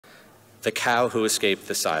The Cow Who Escaped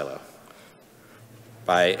the Silo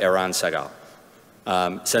by Eran Segal.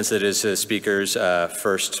 Since it is the speaker's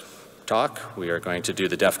first talk, we are going to do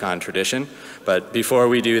the DEF CON tradition. But before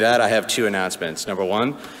we do that, I have two announcements. Number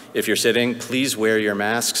one, if you're sitting, please wear your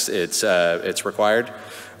masks. It's required.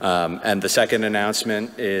 And the second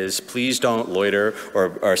announcement is please don't loiter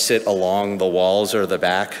or sit along the walls or the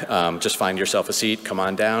back. Just find yourself a seat, come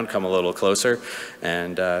on down, come a little closer,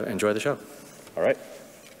 and enjoy the show. All right.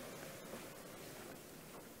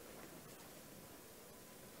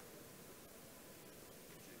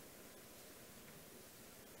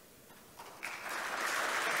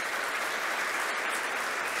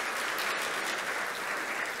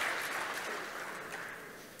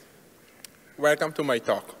 Welcome to my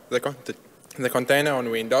talk, the container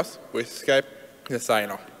on Windows will escape the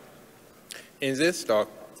silo. In this talk,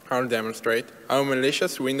 I'll demonstrate how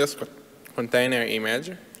malicious Windows container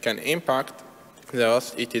image can impact the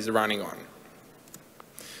host it is running on.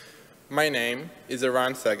 My name is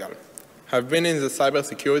Eran Segal. I've been in the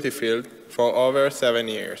cybersecurity field for over 7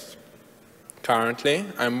 years. Currently,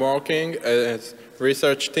 I'm working as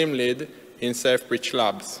research team lead in SafeBreach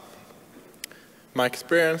Labs. My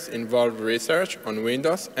experience involved research on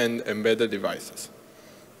Windows and embedded devices.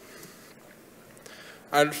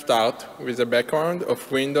 I'll start with a background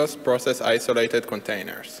of Windows process-isolated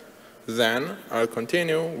containers. Then, I'll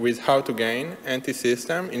continue with how to gain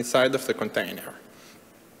anti-system inside of the container.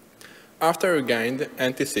 After we gained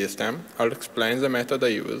anti-system, I'll explain the method I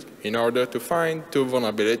used in order to find two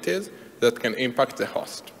vulnerabilities that can impact the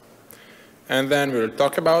host. And then we'll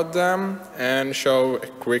talk about them and show a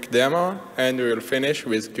quick demo, and we'll finish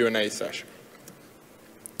with Q&A session.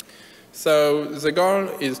 So the goal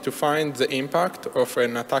is to find the impact of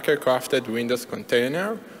an attacker-crafted Windows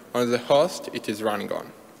container on the host it is running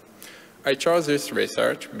on. I chose this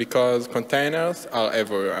research because containers are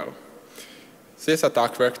everywhere. This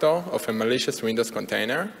attack vector of a malicious Windows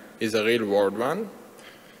container is a real-world one,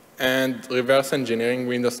 and reverse engineering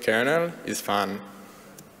Windows kernel is fun.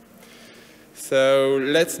 So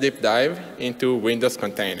let's deep dive into Windows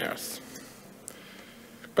containers.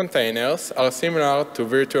 Containers are similar to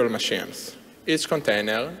virtual machines. Each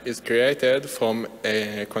container is created from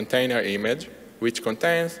a container image, which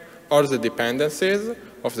contains all the dependencies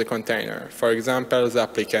of the container. For example, the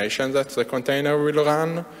application that the container will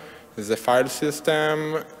run, the file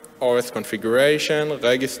system, OS configuration,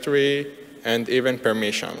 registry, and even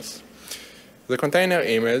permissions. The container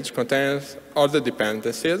image contains all the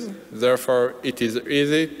dependencies, therefore it is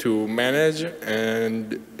easy to manage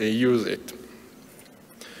and use it.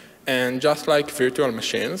 And just like virtual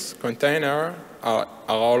machines, containers are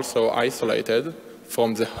also isolated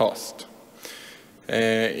from the host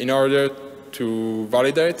in order to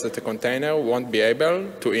validate that the container won't be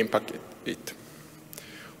able to impact it.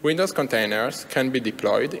 Windows containers can be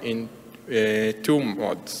deployed in two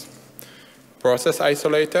modes: process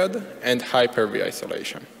isolated and Hyper-V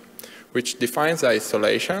isolation, which defines the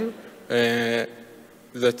isolation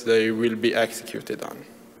that they will be executed on.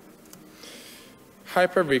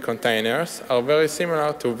 Hyper-V containers are very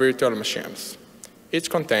similar to virtual machines. Each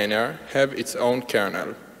container has its own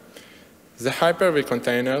kernel. The Hyper-V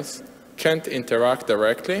containers can't interact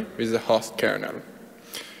directly with the host kernel,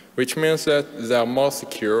 which means that they are more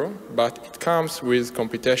secure, but it comes with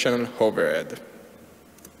computational overhead.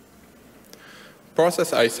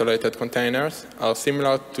 Process-isolated containers are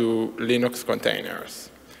similar to Linux containers.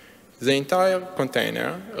 The entire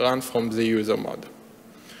container runs from the user mode.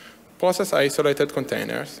 Process-isolated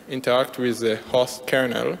containers interact with the host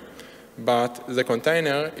kernel, but the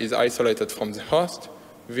container is isolated from the host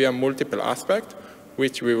via multiple aspects,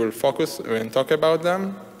 which we will focus and talk about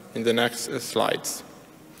them in the next slides.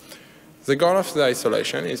 The goal of the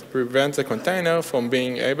isolation is to prevent the container from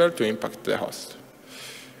being able to impact the host.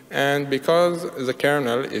 And because the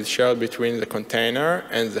kernel is shared between the container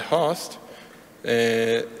and the host,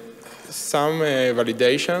 some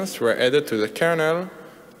validations were added to the kernel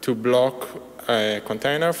to block a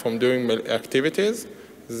container from doing activities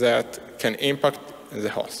that can impact the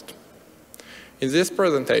host. In this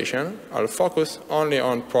presentation, I'll focus only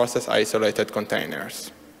on process-isolated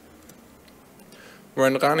containers.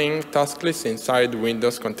 When running task lists inside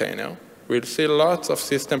Windows container, we'll see lots of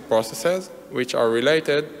system processes which are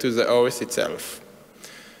related to the OS itself.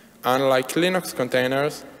 Unlike Linux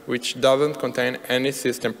containers, which doesn't contain any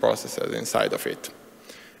system processes inside of it.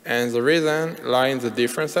 And the reason lies in the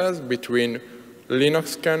differences between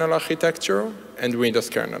Linux kernel architecture and Windows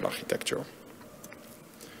kernel architecture.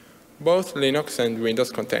 Both Linux and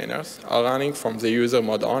Windows containers are running from the user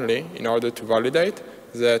mode only in order to validate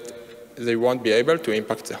that they won't be able to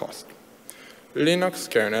impact the host. Linux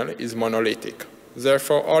kernel is monolithic.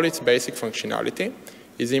 Therefore, all its basic functionality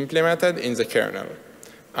is implemented in the kernel.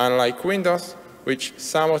 Unlike Windows, which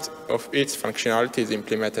some of its functionality is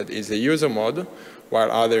implemented in the user mode,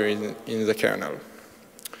 while other is in the kernel.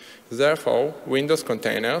 Therefore, Windows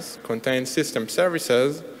containers contain system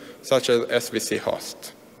services such as SVC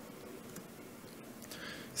host.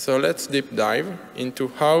 So let's deep dive into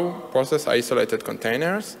how process-isolated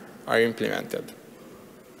containers are implemented.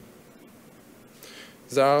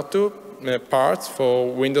 There are two parts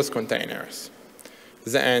for Windows containers.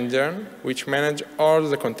 The engine, which manages all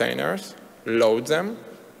the containers, loads them,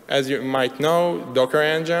 as you might know, Docker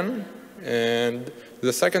engine, and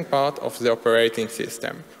the second part of the operating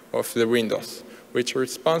system of the Windows, which is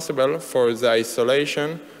responsible for the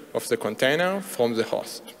isolation of the container from the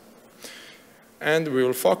host. And we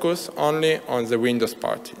will focus only on the Windows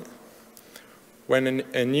part. When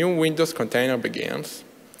a new Windows container begins,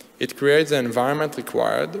 it creates the environment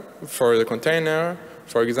required for the container,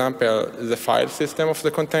 for example, the file system of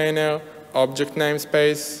the container, object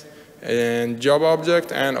namespace, and job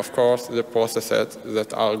object, and of course, the processes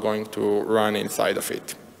that are going to run inside of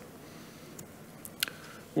it.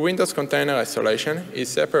 Windows container isolation is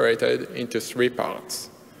separated into three parts: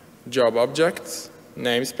 job objects,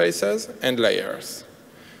 namespaces, and layers.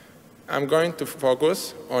 I'm going to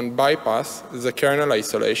focus on bypass the kernel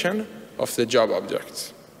isolation of the job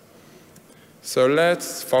objects. So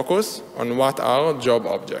let's focus on what are job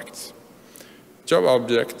objects. Job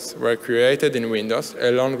objects were created in Windows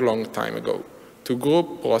a long time ago to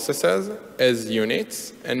group processes as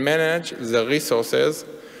units and manage the resources.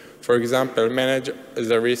 For example, manage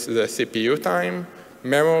the CPU time,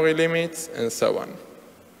 memory limits, and so on.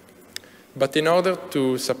 But in order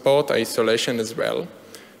to support isolation as well,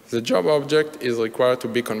 the job object is required to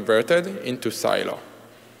be converted into silo.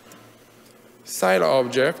 Silo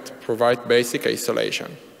objects provide basic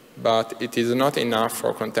isolation, but it is not enough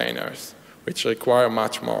for containers, which require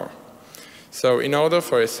much more. So in order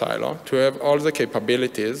for a silo to have all the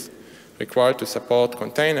capabilities required to support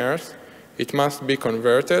containers, it must be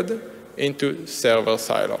converted into server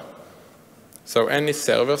silo. So any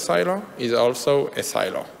server silo is also a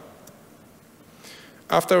silo.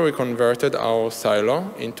 After we converted our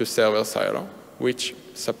silo into server silo, which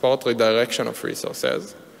support redirection of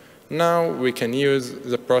resources, now we can use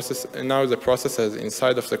the process. Now the processes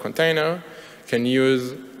inside of the container can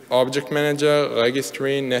use object manager,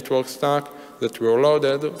 registry, network stack that were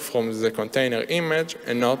loaded from the container image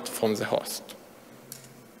and not from the host.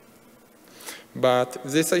 But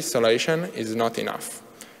this isolation is not enough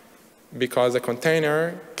because the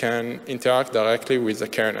container can interact directly with the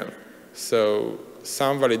kernel. So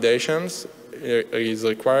some validations is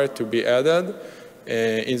required to be added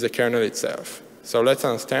in the kernel itself. So let's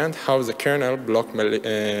understand how the kernel blocks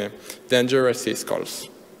dangerous syscalls.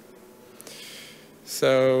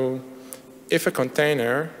 So if a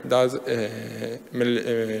container does a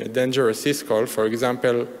dangerous syscall, for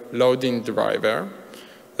example, loading driver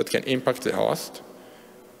that can impact the host,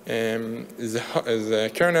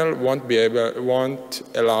 the kernel won't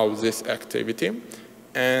allow this activity.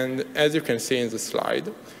 And as you can see in the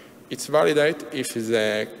slide, it's validate if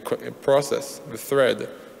the process, the thread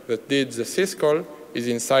that did the syscall is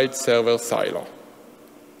inside server silo,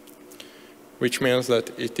 which means that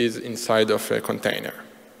it is inside of a container.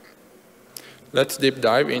 Let's deep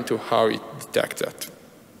dive into how it detects it.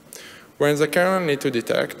 When the kernel needs to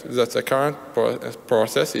detect that the current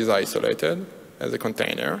process is isolated as a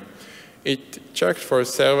container, it checks for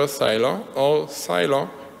server silo or silo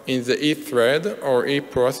in the e-thread or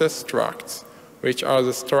e-process structs, which are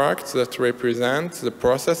the structs that represent the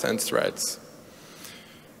process and threads.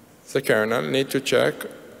 The kernel needs to check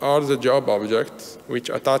all the job objects which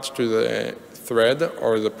attach to the thread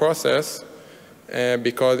or the process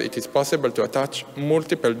because it is possible to attach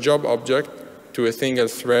multiple job objects to a single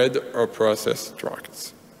thread or process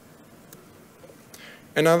structs.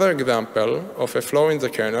 Another example of a flow in the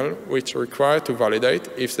kernel which requires to validate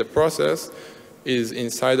if the process is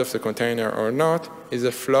inside of the container or not is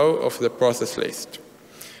a flow of the process list.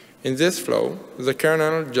 In this flow, the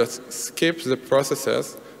kernel just skips the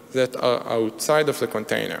processes that are outside of the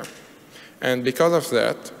container. And because of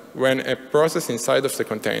that, when a process inside of the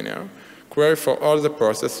container queries for all the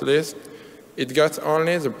process list, it gets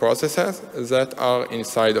only the processes that are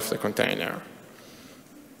inside of the container.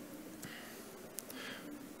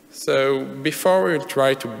 So before we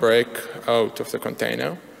try to break out of the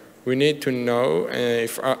container, we need to know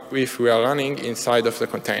if we are running inside of the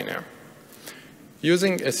container.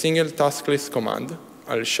 Using a single task list command,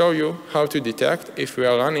 I'll show you how to detect if we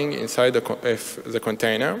are running inside the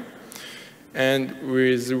container. and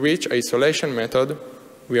with which isolation method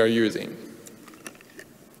we are using.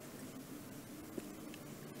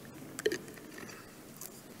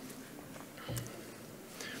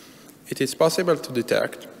 It is possible to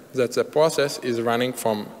detect that the process is running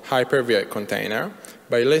from Hyper-V container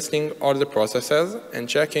by listing all the processes and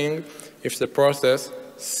checking if the process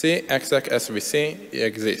cexec_svc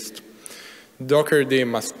exists. Dockerd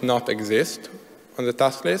must not exist on the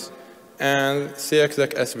task list, and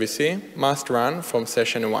cexec_svc must run from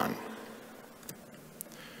session 1.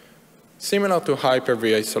 Similar to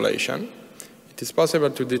Hyper-V isolation, it is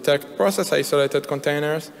possible to detect process-isolated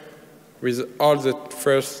containers with all the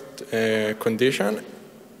first condition,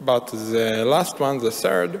 but the last one, the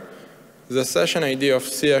third, the session ID of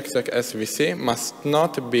cexec_svc must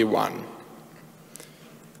not be 1.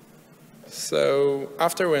 So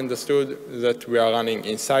after we understood that we are running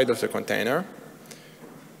inside of the container,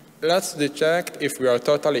 let's detect if we are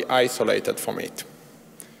totally isolated from it.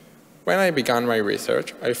 When I began my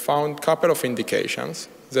research, I found a couple of indications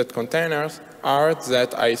that containers are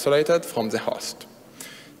that isolated from the host.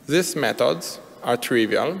 These methods are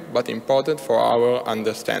trivial, but important for our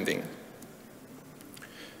understanding.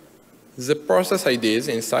 The process IDs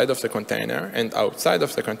inside of the container and outside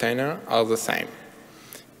of the container are the same.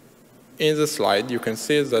 In the slide, you can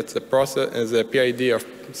see that the PID of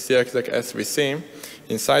cexec_svc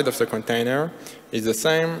inside of the container is the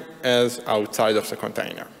same as outside of the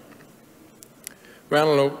container. When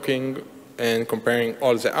looking and comparing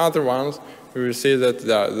all the other ones, we will see that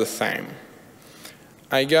they are the same.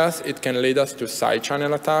 I guess it can lead us to side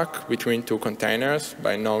channel attack between two containers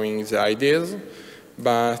by knowing the IDs,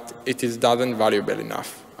 but it doesn't valuable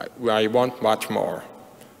enough. I want much more.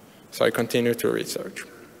 So I continue to research.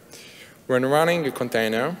 When running a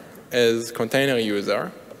container as container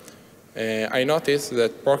user, I noticed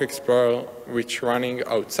that Proc Explorer, which running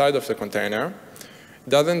outside of the container,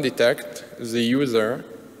 doesn't detect the user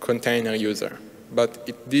container user, but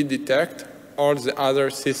it did detect all the other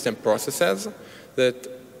system processes that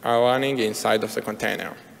are running inside of the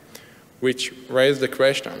container, which raised the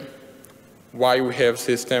question, why we have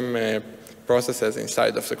system processes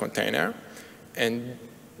inside of the container, and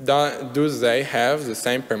do they have the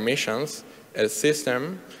same permissions as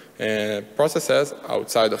system processes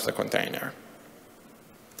outside of the container?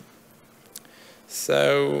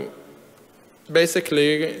 So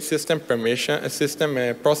basically, system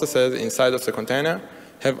processes inside of the container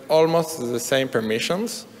have almost the same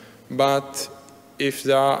permissions, but if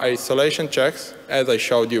there are isolation checks, as I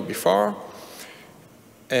showed you before,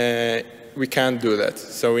 we can't do that.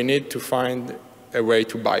 So we need to find a way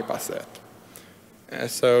to bypass that.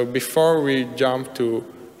 So before we jump to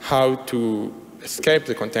how to escape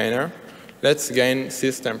the container, let's gain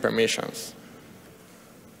system permissions.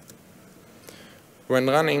 When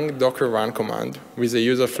running docker run command with a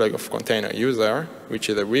user flag of container user, which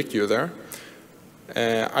is a weak user,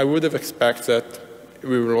 I would have expected that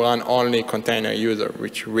we will run only container user,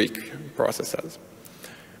 which weak processes.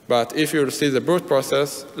 But if you see the boot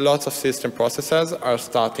process, lots of system processes are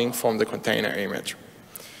starting from the container image.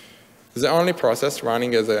 The only process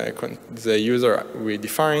running as the user we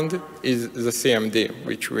defined is the CMD,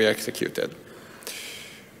 which we executed,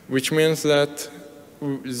 which means that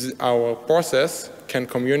our process can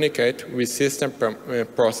communicate with system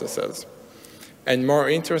processes. And more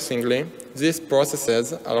interestingly, these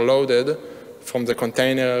processes are loaded from the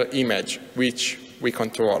container image, which we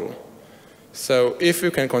control. So if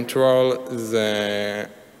we can control the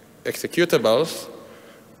executables,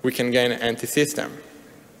 we can gain anti-system.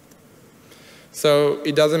 So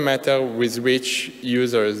it doesn't matter with which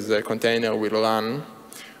users the container will run,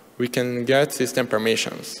 we can get system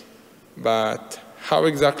permissions. But how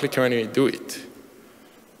exactly can we do it?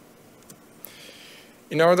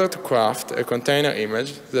 In order to craft a container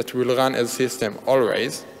image that will run as system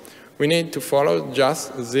always, we need to follow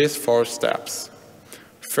just these 4 steps.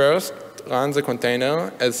 First, run the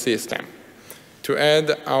container as system to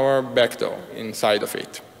add our backdoor inside of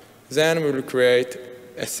it. Then we will create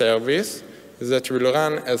a service that will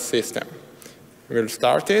run as system. We'll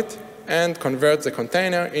start it and convert the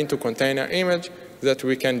container into container image that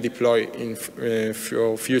we can deploy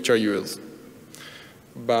for future use.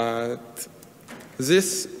 But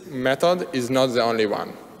this method is not the only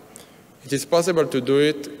one. It is possible to do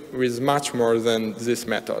it with much more than this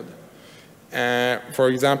method. For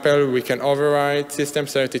example, we can override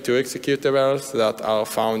system32 executables that are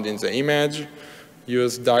found in the image,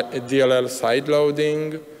 use DLL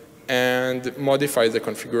sideloading, and modify the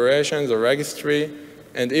configuration, the registry,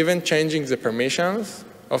 and even changing the permissions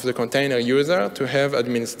of the container user to have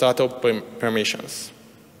administrator permissions.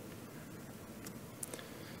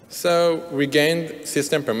 So we gained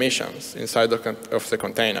system permissions inside of the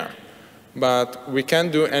container. But we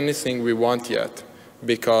can't do anything we want yet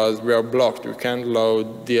because we are blocked. We can't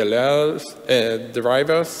load DLLs,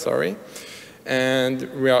 drivers, and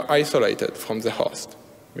we are isolated from the host.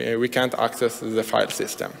 We can't access the file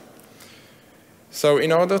system. So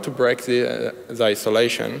in order to break the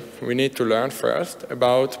isolation, we need to learn first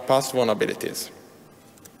about past vulnerabilities.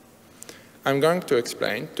 I'm going to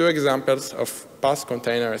explain 2 examples of past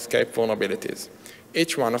container escape vulnerabilities.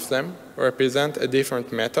 Each one of them represents a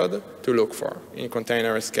different method to look for in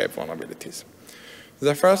container escape vulnerabilities.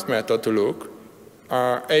 The first method to look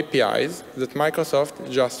are APIs that Microsoft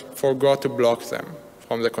just forgot to block them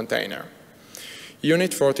from the container.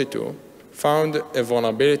 Unit 42 found a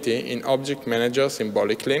vulnerability in Object Manager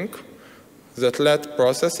symbolic link that let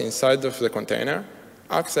process inside of the container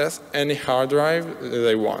access any hard drive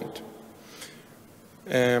they want.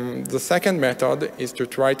 The second method is to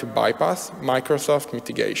try to bypass Microsoft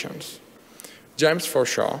mitigations. James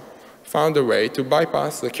Forshaw found a way to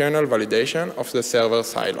bypass the kernel validation of the server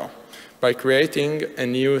silo by creating a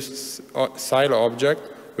new silo object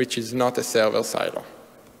which is not a server silo.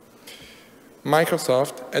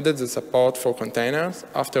 Microsoft added the support for containers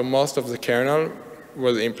after most of the kernel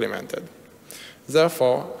was implemented.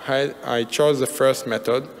 Therefore, I chose the first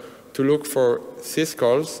method to look for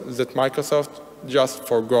syscalls that Microsoft just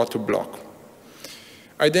forgot to block.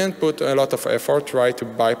 I didn't put a lot of effort trying to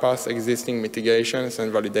bypass existing mitigations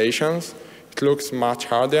and validations. It looks much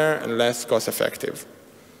harder and less cost-effective.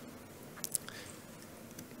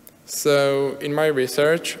 So in my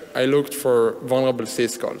research, I looked for vulnerable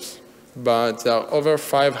syscalls, but there are over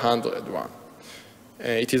 500 ones.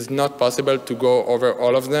 It is not possible to go over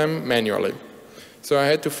all of them manually. So I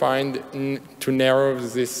had to narrow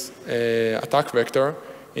this attack vector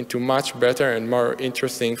into much better and more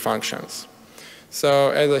interesting functions.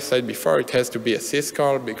 So as I said before, it has to be a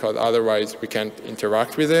syscall because otherwise we can't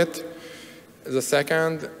interact with it. The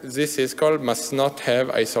second, this syscall must not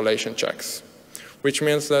have isolation checks, which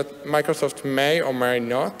means that Microsoft may or may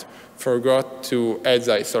not forgot to add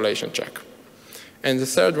the isolation check. And the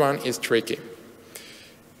third one is tricky.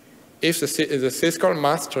 If the syscall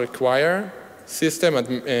must require system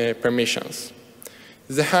permissions.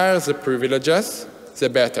 The higher the privileges, the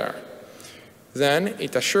better. Then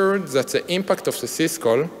it assured that the impact of the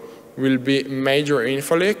syscall will be major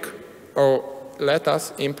info leak or let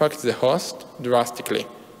us impact the host drastically.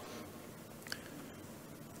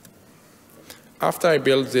 After I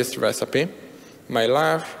built this recipe, my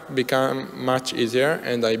life became much easier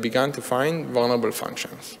and I began to find vulnerable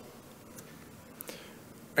functions.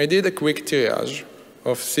 I did a quick triage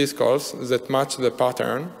of syscalls that match the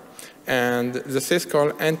pattern, and the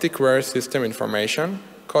syscall anti-query system information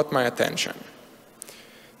caught my attention.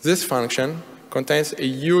 This function contains a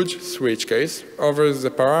huge switch case over the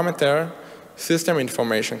parameter system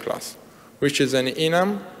information class, which is an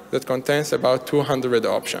enum that contains about 200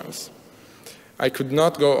 options. I could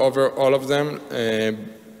not go over all of them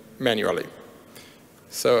manually.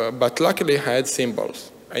 But luckily I had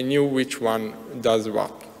symbols. I knew which one does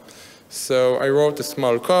what. So I wrote a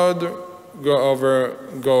small code, go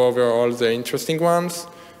over all the interesting ones,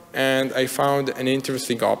 and I found an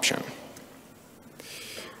interesting option.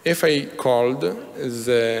 If I called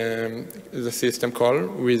the system call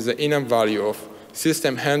with the enum value of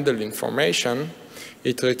system handle information,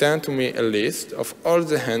 it returned to me a list of all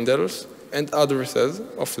the handles and addresses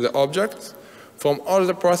of the objects from all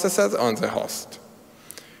the processes on the host.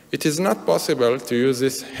 It is not possible to use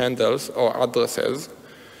these handles or addresses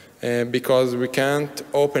because we can't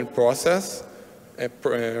open processes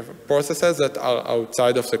that are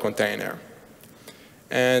outside of the container.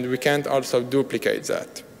 And we can't also duplicate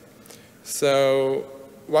that. So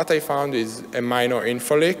what I found is a minor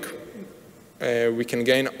info leak. We can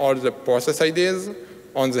gain all the process IDs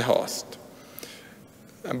on the host.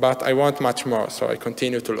 But I want much more, so I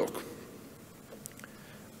continue to look.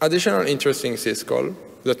 Additional interesting syscall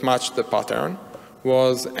that matched the pattern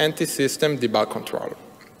was anti-system debug control,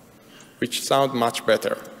 which sounds much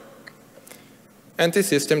better.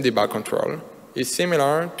 Anti-system debug control is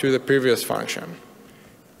similar to the previous function.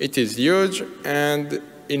 It is huge and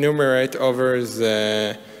enumerate over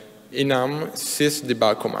the enum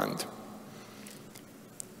sysdebug command.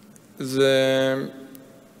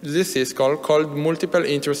 This syscall called multiple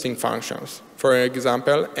interesting functions. For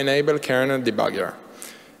example, enable kernel debugger.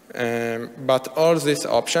 But all these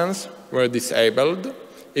options were disabled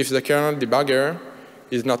if the kernel debugger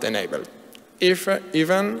is not enabled.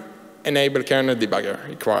 Even enable kernel debugger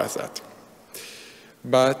requires that.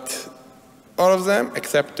 But all of them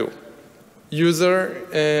except two.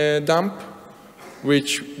 User dump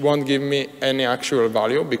which won't give me any actual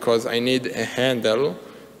value because I need a handle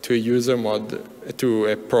to a user mod, to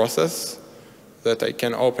a process that I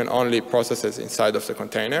can open only processes inside of the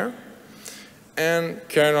container, and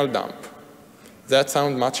kernel dump. That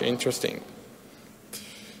sounds much interesting.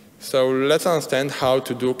 So let's understand how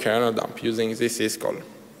to do kernel dump using this syscall.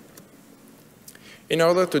 In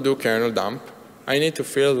order to do kernel dump, I need to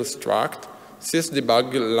fill the struct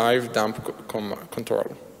sysdebug live dump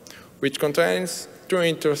control, which contains two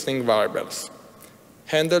interesting variables: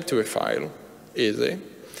 handle to a file, easy,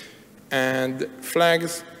 and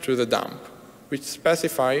flags to the dump, which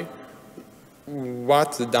specify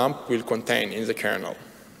what the dump will contain in the kernel.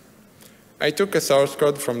 I took a source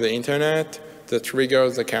code from the internet that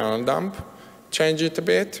triggers the kernel dump, changed it a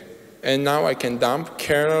bit, and now I can dump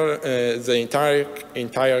kernel, the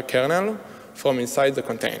entire kernel from inside the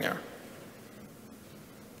container.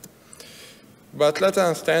 But let's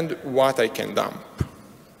understand what I can dump.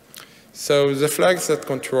 So the flags that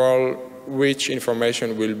control which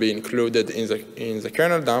information will be included in the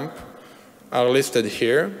kernel dump are listed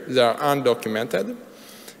here. They are undocumented.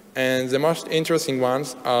 And the most interesting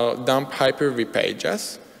ones are dump Hyper-V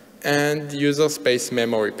pages and user space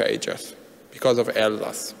memory pages because of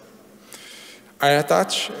LDAS. I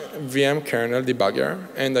attach VM kernel debugger,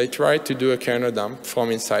 and I tried to do a kernel dump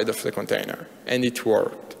from inside of the container, and it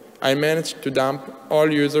worked. I managed to dump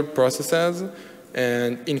all user processes,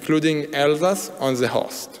 and including LDAS on the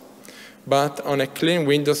host. But on a clean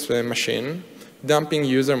Windows machine, dumping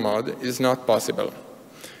user mod is not possible.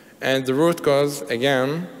 And the root cause,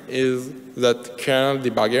 again, is that kernel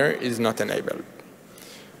debugger is not enabled.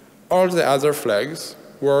 All the other flags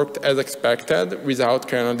worked as expected without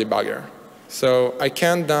kernel debugger. So I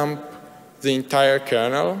can dump the entire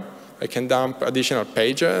kernel, I can dump additional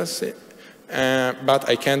pages, but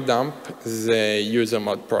I can't dump the user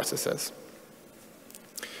mod processes.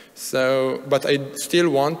 But I still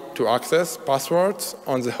want to access passwords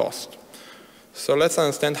on the host. So let's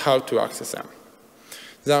understand how to access them.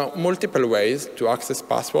 There are multiple ways to access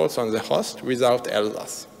passwords on the host without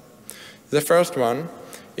LDAS. The first one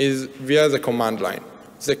is via the command line.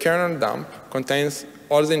 The kernel dump contains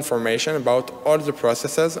all the information about all the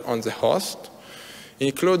processes on the host,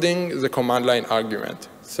 including the command line argument.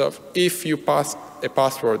 So if you pass a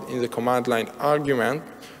password in the command line argument,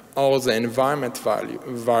 all the environment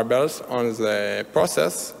variables on the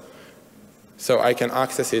process, so I can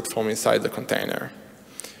access it from inside the container.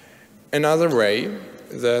 Another way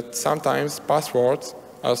that sometimes passwords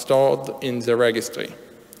are stored in the registry,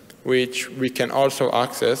 which we can also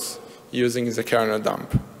access using the kernel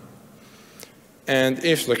dump. And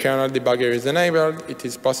if the kernel debugger is enabled, it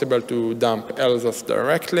is possible to dump LDAS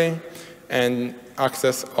directly and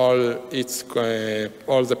access all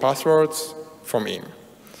the passwords from him.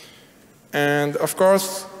 And of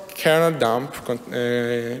course, kernel dump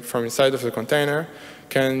from inside of the container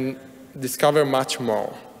can discover much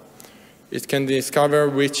more. It can discover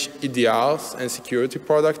which EDRs and security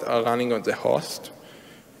products are running on the host,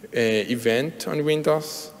 event on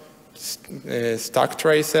Windows, stack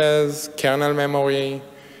traces, kernel memory,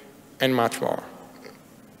 and much more.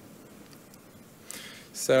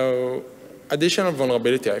 So additional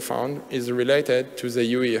vulnerability I found is related to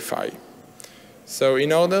the UEFI. So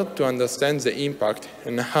in order to understand the impact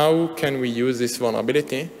and how can we use this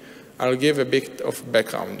vulnerability, I'll give a bit of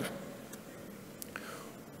background.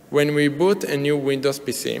 When we boot a new Windows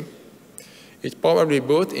PC, it probably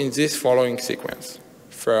boots in this following sequence.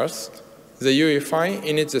 First, the UEFI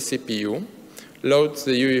inits the CPU, loads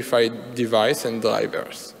the UEFI device and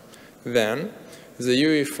drivers. Then, the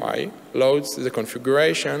UEFI loads the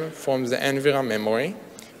configuration from the NVRAM memory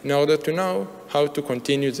in order to know how to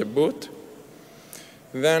continue the boot.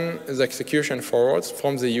 Then, the execution forwards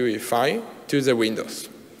from the UEFI to the Windows.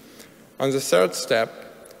 On the third step,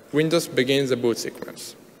 Windows begins the boot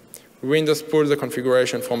sequence. Windows pulls the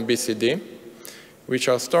configuration from BCD, which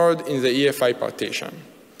are stored in the EFI partition.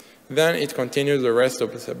 Then it continues the rest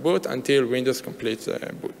of the boot until Windows completes the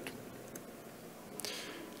boot.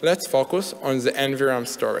 Let's focus on the NVRAM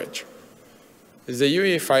storage. The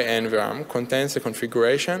UEFI NVRAM contains the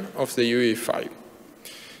configuration of the UEFI.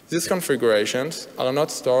 These configurations are not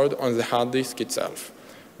stored on the hard disk itself,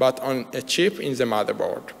 but on a chip in the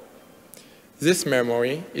motherboard. This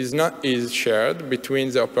memory is shared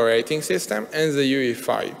between the operating system and the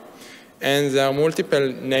UEFI, and there are multiple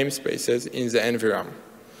namespaces in the NVRAM.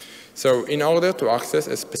 So in order to access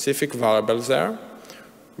a specific variable there,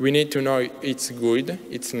 we need to know its GUID,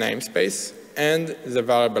 its namespace, and the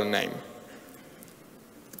variable name.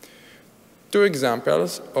 Two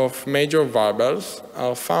examples of major variables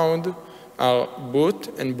are boot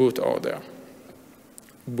and boot order.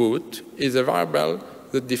 boot is a variable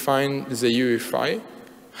that defines the UEFI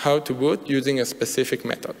how to boot using a specific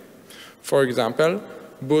method. For example,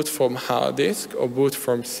 boot from hard disk or boot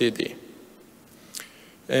from CD.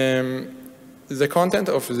 The content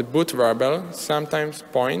of the boot variable sometimes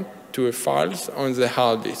point to files on the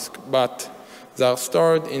hard disk, but they are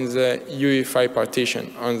stored in the UEFI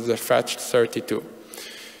partition on the fetch32.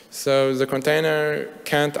 So the container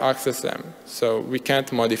can't access them, so we can't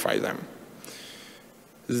modify them.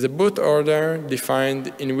 The boot order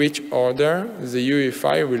defined in which order the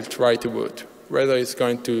UEFI will try to boot, whether it's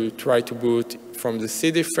going to try to boot from the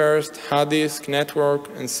CD first, hard disk, network,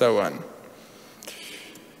 and so on.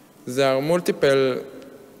 There are multiple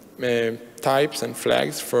types and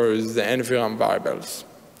flags for the NVRAM variables,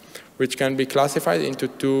 which can be classified into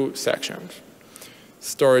two sections.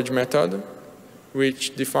 Storage method,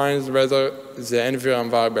 which defines whether the NVRAM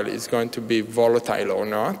variable is going to be volatile or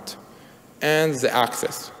not, and the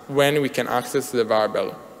access, when we can access the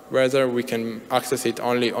variable, whether we can access it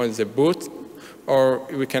only on the boot or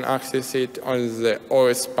we can access it on the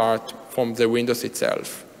OS part from the Windows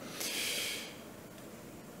itself.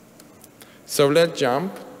 So let's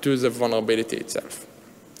jump to the vulnerability itself.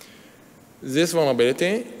 This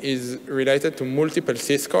vulnerability is related to multiple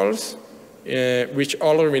syscalls, which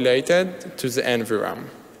all are related to the NVRAM.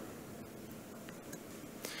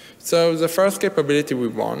 So the first capability we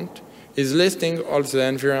want is listing all the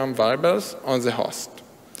NVRAM variables on the host.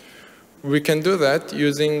 We can do that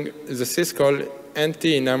using the syscall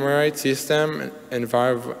nt-enumerate system and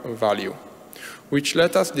var value, which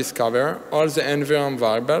let us discover all the NVRAM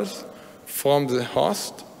variables from the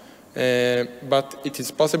host, but it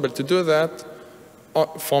is possible to do that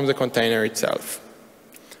from the container itself.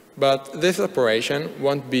 But this operation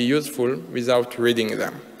won't be useful without reading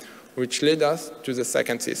them, which leads us to the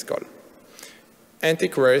second syscall,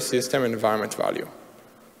 anti-query system environment value,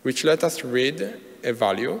 which let us read a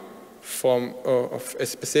value from of a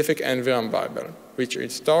specific NVRAM variable, which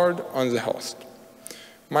is stored on the host.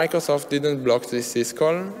 Microsoft didn't block this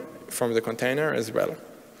syscall from the container as well.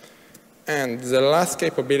 And the last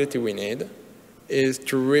capability we need is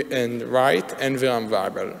to write NVRAM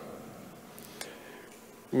variable,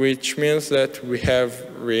 which means that we have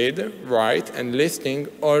read, write, and listing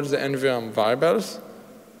all the NVRAM variables.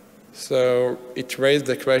 So it raised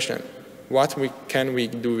the question, what can we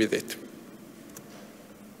do with it?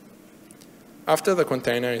 After the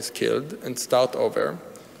container is killed and start over,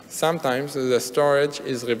 sometimes the storage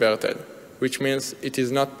is reverted, which means it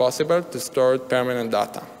is not possible to store permanent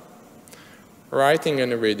data. Writing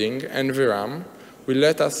and reading NVRAM will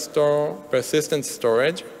let us store persistent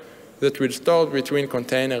storage that will store between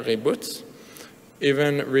container reboots,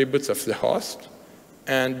 even reboots of the host.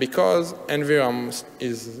 And because NVRAM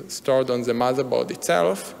is stored on the motherboard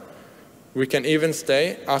itself, we can even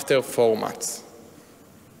stay after formats.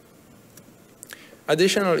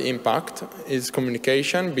 Additional impact is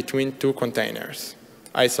communication between two containers,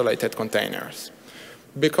 isolated containers.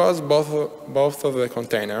 Because both of the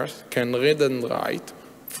containers can read and write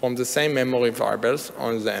from the same memory variables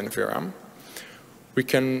on the NVRAM, we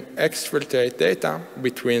can exfiltrate data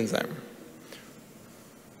between them.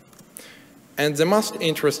 And the most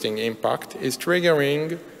interesting impact is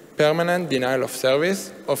triggering permanent denial of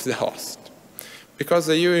service of the host. Because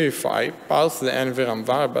the UEFI parses the NVRAM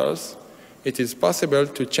variables, it is possible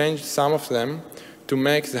to change some of them to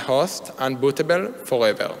make the host unbootable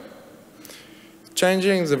forever.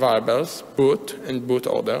 Changing the variables, boot and boot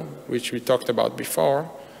order, which we talked about before,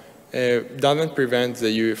 doesn't prevent the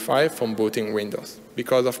UEFI from booting Windows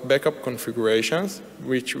because of backup configurations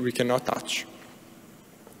which we cannot touch.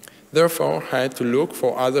 Therefore, I had to look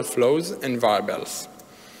for other flows and variables.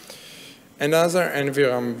 Another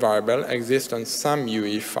NVRAM variable exists on some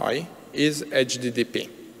UEFI is HDDP.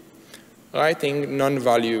 Writing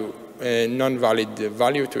non-valid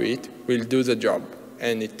value to it will do the job,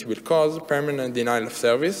 and it will cause permanent denial of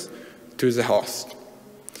service to the host.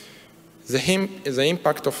 The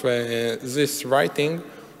impact of this writing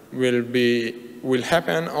will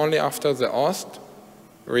happen only after the host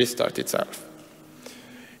restarts itself.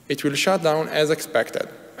 It will shut down as expected.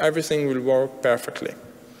 Everything will work perfectly.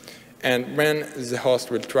 And when the host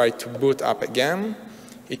will try to boot up again,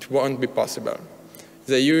 it won't be possible.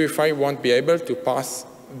 The UEFI won't be able to pass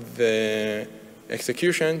the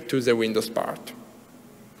execution to the Windows part.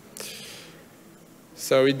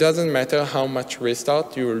 So it doesn't matter how much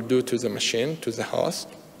restart you will do to the machine, to the host,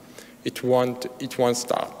 it won't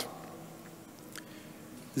start.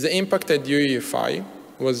 The impacted UEFI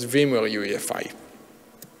was VMware UEFI.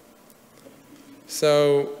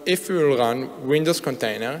 So if we will run Windows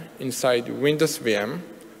container inside Windows VM,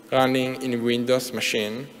 running in Windows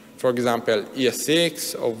machine, for example,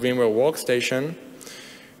 ES6 or VMware Workstation,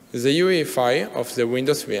 the UEFI of the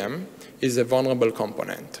Windows VM is a vulnerable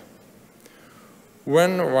component.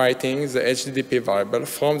 When writing the HTTP variable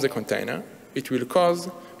from the container, it will cause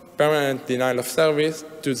permanent denial of service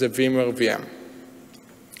to the VMware VM.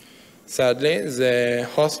 Sadly, the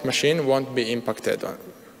host machine won't be impacted on.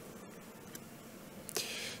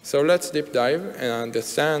 So let's deep dive and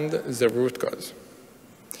understand the root cause.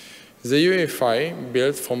 The UEFI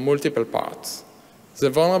built from multiple parts. The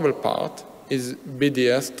vulnerable part is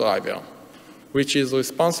BDS driver, which is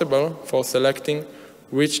responsible for selecting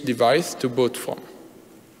which device to boot from.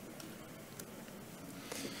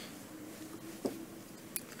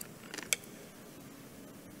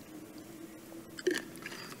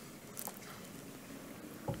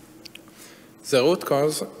 The root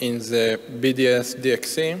cause in the BDS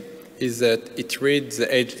DXC is that it reads the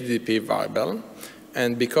HTTP variable,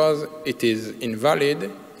 and because it is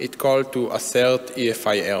invalid, it called to assert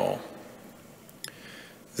EFI error.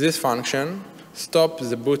 This function stops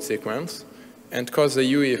the boot sequence and causes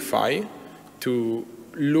the UEFI to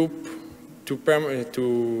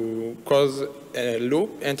cause a loop,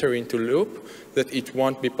 enter into loop that it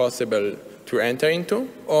won't be possible to enter into,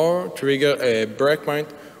 or trigger a breakpoint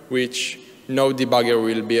which no debugger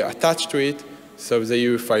will be attached to it, so the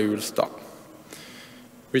UEFI will stop.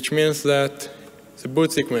 Which means that the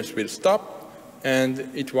boot sequence will stop and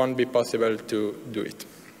it won't be possible to do it.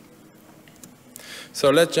 So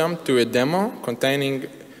let's jump to a demo containing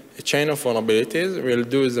a chain of vulnerabilities. We'll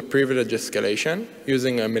do the privilege escalation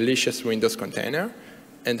using a malicious Windows container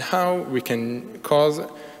and how we can cause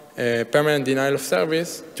a permanent denial of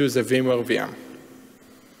service to the VMware VM.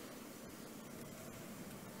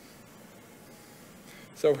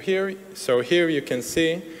 So here you can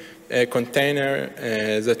see a container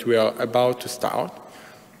that we are about to start,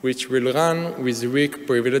 which will run with weak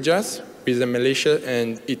privileges with a malicious,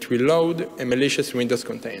 and it will load a malicious Windows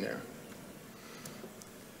container.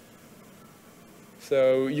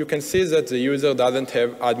 So you can see that the user doesn't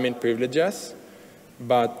have admin privileges,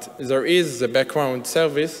 but there is the background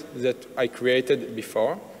service that I created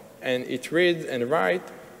before, and it reads and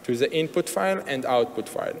writes to the input file and output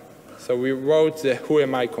file. So we wrote the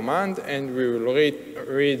whoami command, and we will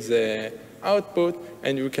read the output,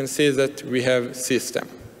 and we can see that we have system.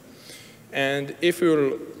 And if we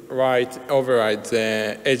will override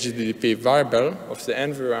the HTTP variable of the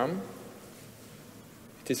NVRAM,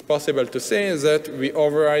 it is possible to see that we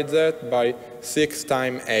override that by 6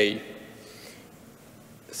 times A.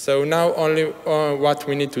 So now only what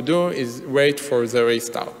we need to do is wait for the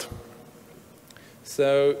restart.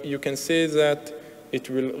 So you can see that it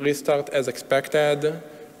will restart as expected,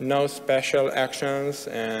 no special actions.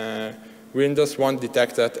 Windows won't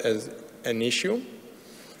detect that as an issue.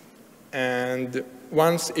 And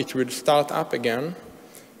once it will start up again,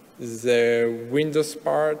 the Windows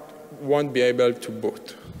part won't be able to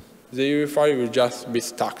boot. The UEFI will just be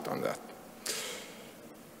stuck on that.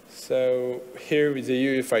 So here with the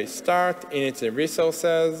UEFI start, init the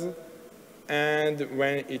resources, and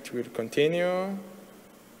when it will continue,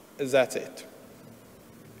 that's it.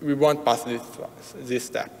 We won't pass this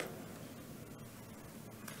step.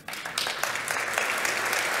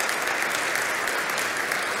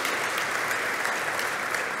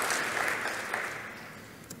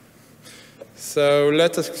 So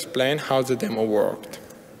let us explain how the demo worked.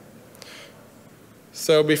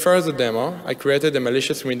 So before the demo, I created a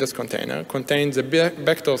malicious Windows container containing the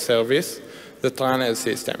vector service that runs as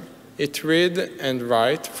system. It reads and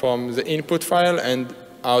writes from the input file and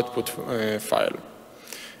output file.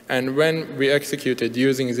 And when we executed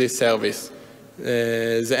using this service,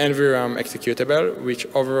 the NVRAM executable, which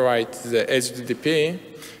overwrites the HTTP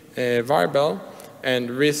variable and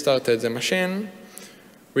restarted the machine,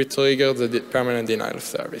 we triggered the permanent denial of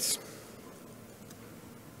service.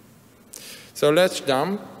 So let's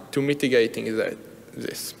jump to mitigating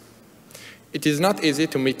this. It is not easy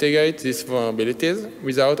to mitigate these vulnerabilities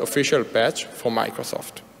without official patch from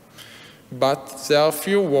Microsoft. But there are a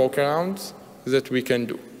few workarounds that we can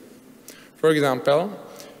do. For example,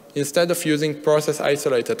 instead of using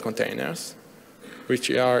process-isolated containers, which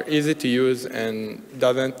are easy to use and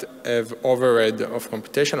doesn't have overhead of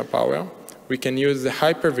computational power, we can use the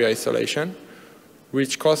Hyper-V isolation,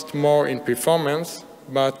 which costs more in performance,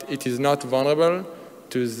 but it is not vulnerable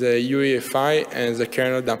to the UEFI and the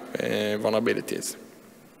kernel dump vulnerabilities.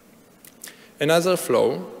 Another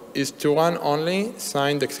flow is to run only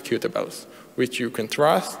signed executables, which you can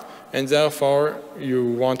trust, and therefore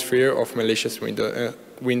you won't fear of malicious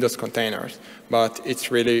Windows containers, but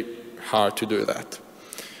it's really hard to do that.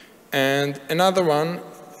 And another one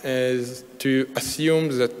is to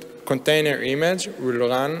assume that container image will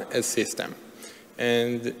run as system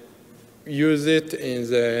and use it in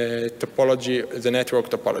the topology, the network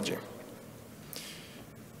topology.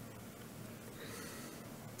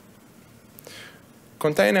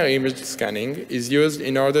 Container image scanning is used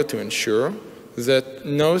in order to ensure that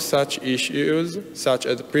no such issues, such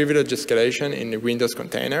as privilege escalation in the Windows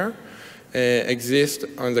container, exist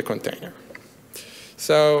on the container.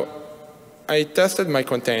 So I tested my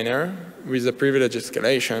container with the privilege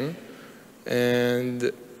escalation,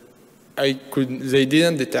 and they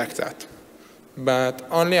didn't detect that. But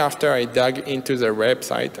only after I dug into their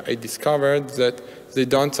website, I discovered that they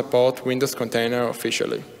don't support Windows container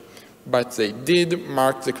officially. But they did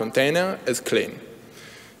mark the container as clean.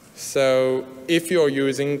 So if you're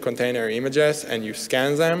using container images and you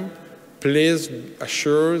scan them, please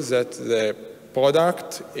assure that the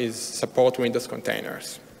product support Windows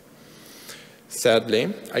containers.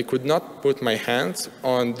 Sadly, I could not put my hands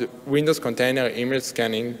on the Windows container image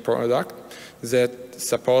scanning product that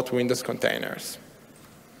support Windows containers.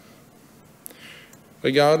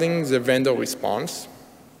 Regarding the vendor response,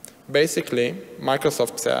 basically,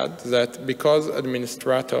 Microsoft said that because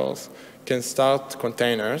administrators can start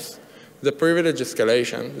containers, the privilege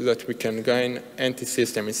escalation that we can gain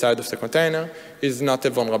anti-system inside of the container is not a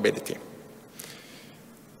vulnerability.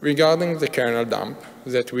 Regarding the kernel dump,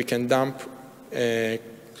 that we can dump the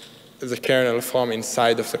kernel from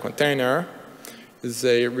inside of the container,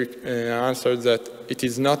 they answered that it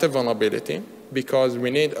is not a vulnerability because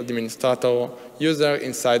we need administrator user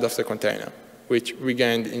inside of the container, which we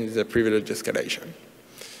gained in the privilege escalation.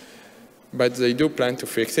 But they do plan to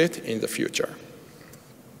fix it in the future.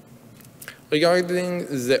 Regarding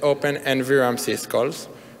the open NVRAM syscalls,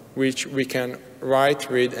 which we can write,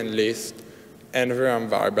 read, and list NVRAM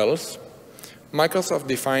variables, Microsoft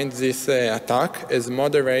defined this attack as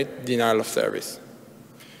moderate denial of service,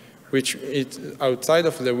 which is outside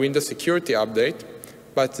of the Windows security update,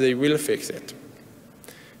 but they will fix it.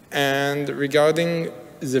 And regarding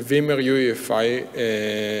the VMware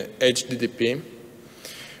UEFI HTTP,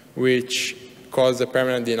 which caused a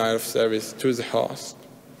permanent denial of service to the host,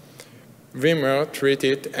 VMware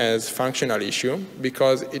treated it as functional issue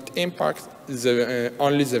because it impacts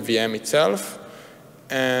only the VM itself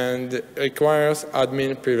and requires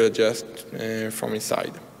admin privileges from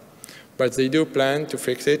inside. But they do plan to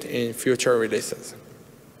fix it in future releases.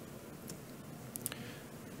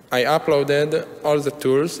 I uploaded all the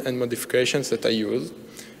tools and modifications that I used,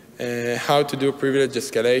 how to do privilege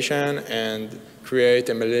escalation and create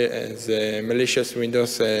the malicious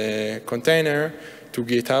Windows container to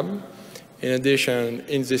GitHub. In addition,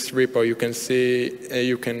 in this repo, you can see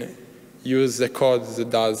you can use the code that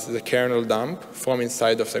does the kernel dump from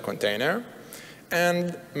inside of the container,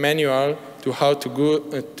 and manual to how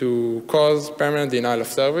to cause permanent denial of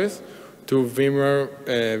service to VMware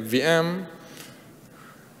VM.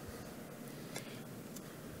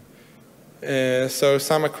 So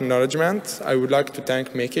some acknowledgements. I would like to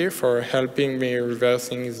thank Mickey for helping me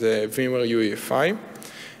reversing the VMware UEFI,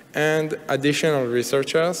 and additional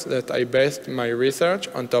researchers that I based my research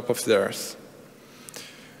on top of theirs.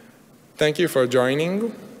 Thank you for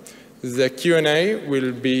joining. The Q&A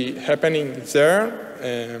will be happening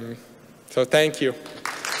there. So thank you.